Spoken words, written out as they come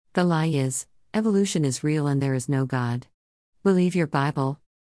The lie is, evolution is real and there is no God. Believe your Bible.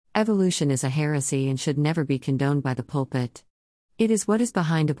 Evolution is a heresy and should never be condoned by the pulpit. It is what is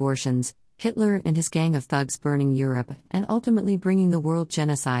behind abortions, Hitler and his gang of thugs burning Europe, and ultimately bringing the world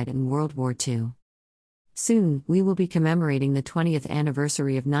genocide and World War II. Soon, we will be commemorating the 20th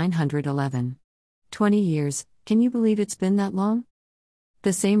anniversary of 9/11. 20 years, can you believe it's been that long?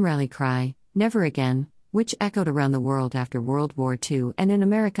 The same rally cry, never again, which echoed around the world after World War II and in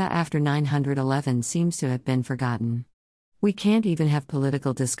America after 9/11 seems to have been forgotten. We can't even have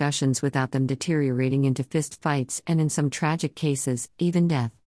political discussions without them deteriorating into fist fights and in some tragic cases, even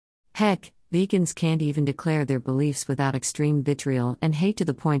death. Heck, vegans can't even declare their beliefs without extreme vitriol and hate to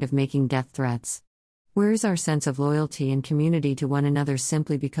the point of making death threats. Where is our sense of loyalty and community to one another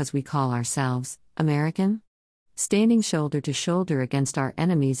simply because we call ourselves American? Standing shoulder to shoulder against our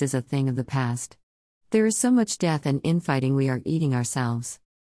enemies is a thing of the past. There is so much death and infighting we are eating ourselves.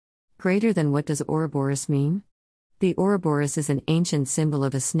 Greater than what does Ouroboros mean? The Ouroboros is an ancient symbol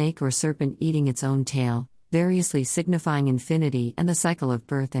of a snake or serpent eating its own tail, variously signifying infinity and the cycle of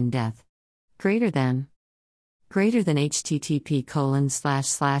birth and death. Greater than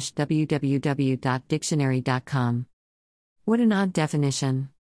http://www.dictionary.com. What an odd definition.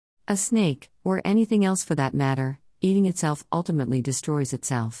 A snake, or anything else for that matter, eating itself ultimately destroys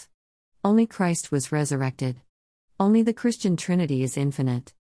itself. Only Christ was resurrected. Only the Christian Trinity is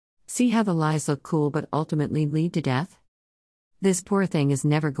infinite. See how the lies look cool but ultimately lead to death? This poor thing is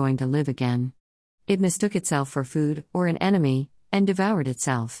never going to live again. It mistook itself for food, or an enemy, and devoured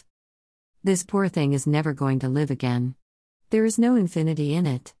itself. This poor thing is never going to live again. There is no infinity in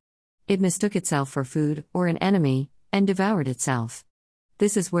it. It mistook itself for food, or an enemy, and devoured itself.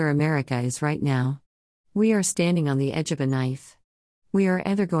 This is where America is right now. We are standing on the edge of a knife. We are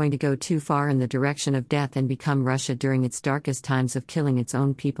either going to go too far in the direction of death and become Russia during its darkest times of killing its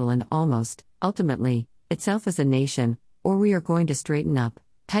own people and almost, ultimately, itself as a nation, or we are going to straighten up,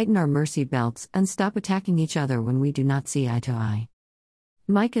 tighten our mercy belts, and stop attacking each other when we do not see eye to eye.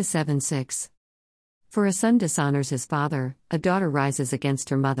 Micah 7:6. For a son dishonors his father, a daughter rises against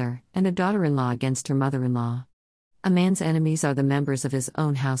her mother, and a daughter-in-law against her mother-in-law. A man's enemies are the members of his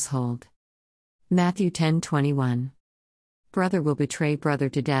own household. Matthew 10:21. Brother will betray brother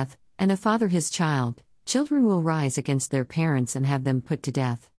to death, and a father his child. Children will rise against their parents and have them put to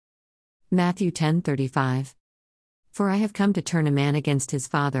death. Matthew 10:35. For I have come to turn a man against his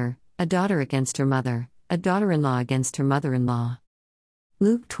father, a daughter against her mother, a daughter-in-law against her mother-in-law.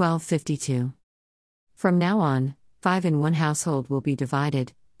 Luke 12:52. From now on, 5 in one household will be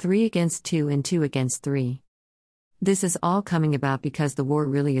divided, 3 against 2 and 2 against 3. This is all coming about because the war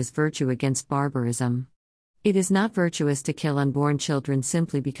really is virtue against barbarism. It is not virtuous to kill unborn children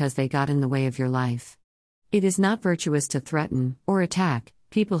simply because they got in the way of your life. It is not virtuous to threaten, or attack,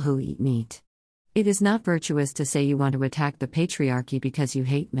 people who eat meat. It is not virtuous to say you want to attack the patriarchy because you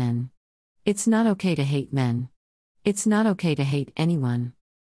hate men. It's not okay to hate men. It's not okay to hate anyone.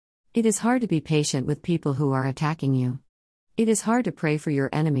 It is hard to be patient with people who are attacking you. It is hard to pray for your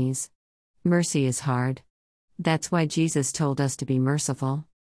enemies. Mercy is hard. That's why Jesus told us to be merciful.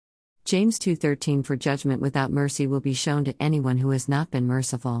 James 2:13 For judgment without mercy will be shown to anyone who has not been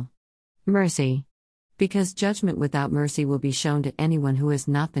merciful. Mercy. Because judgment without mercy will be shown to anyone who has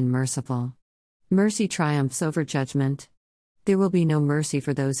not been merciful. Mercy triumphs over judgment. There will be no mercy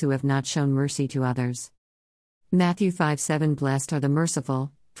for those who have not shown mercy to others. Matthew 5:7 Blessed are the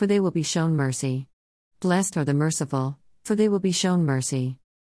merciful, for they will be shown mercy. Blessed are the merciful, for they will be shown mercy.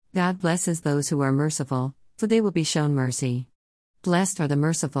 God blesses those who are merciful, for they will be shown mercy. Blessed are the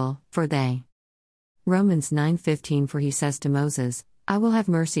merciful, for they. Romans 9:15 For he says to Moses, I will have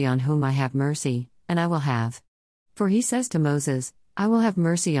mercy on whom I have mercy, and I will have. For he says to Moses, I will have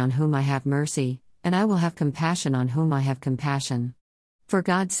mercy on whom I have mercy, and I will have compassion on whom I have compassion. For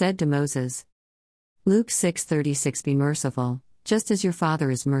God said to Moses. Luke 6:36 Be merciful, just as your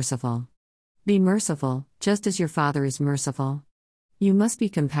Father is merciful. Be merciful, just as your Father is merciful. You must be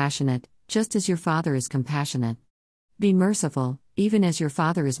compassionate, just as your Father is compassionate. Be merciful, even as your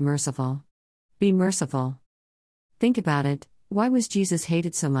Father is merciful. Be merciful. Think about it, why was Jesus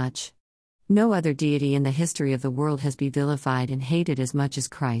hated so much? No other deity in the history of the world has been vilified and hated as much as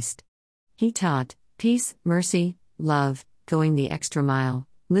Christ. He taught peace, mercy, love, going the extra mile,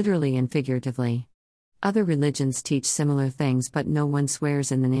 literally and figuratively. Other religions teach similar things, but no one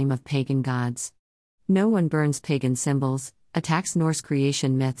swears in the name of pagan gods. No one burns pagan symbols, attacks Norse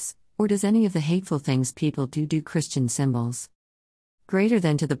creation myths, or does any of the hateful things people do Christian symbols. Greater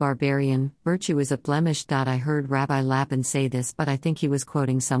than to the barbarian, virtue is a blemish. I heard Rabbi Lapin say this, but I think he was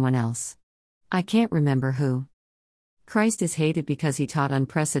quoting someone else. I can't remember who. Christ is hated because he taught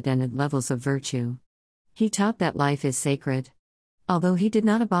unprecedented levels of virtue. He taught that life is sacred. Although he did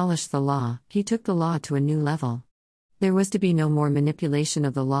not abolish the law, he took the law to a new level. There was to be no more manipulation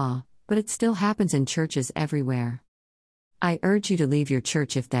of the law, but it still happens in churches everywhere. I urge you to leave your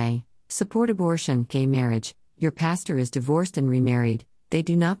church if they support abortion, gay marriage, your pastor is divorced and remarried, they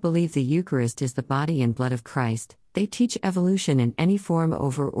do not believe the Eucharist is the body and blood of Christ, they teach evolution in any form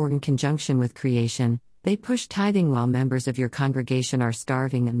over or in conjunction with creation, they push tithing while members of your congregation are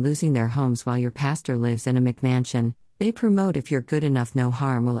starving and losing their homes while your pastor lives in a McMansion, they promote if you're good enough no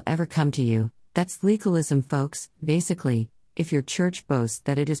harm will ever come to you. That's legalism, folks. Basically, if your church boasts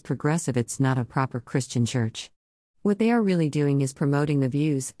that it is progressive, it's not a proper Christian church. What they are really doing is promoting the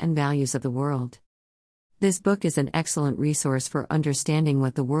views and values of the world. This book is an excellent resource for understanding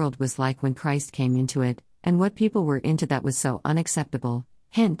what the world was like when Christ came into it, and what people were into that was so unacceptable.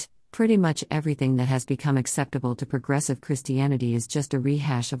 Hint: pretty much everything that has become acceptable to progressive Christianity is just a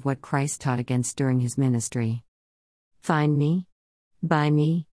rehash of what Christ taught against during his ministry. Find me. Buy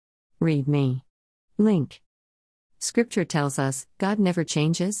me. Read me. Link. Scripture tells us, God never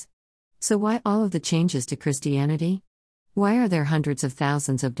changes? So why all of the changes to Christianity? Why are there hundreds of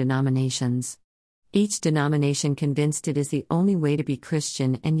thousands of denominations? Each denomination convinced it is the only way to be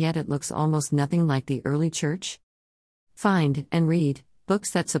Christian, and yet it looks almost nothing like the early church? Find and read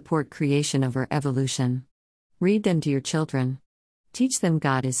books that support creation over evolution. Read them to your children. Teach them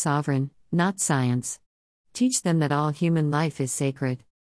God is sovereign, not science. Teach them that all human life is sacred.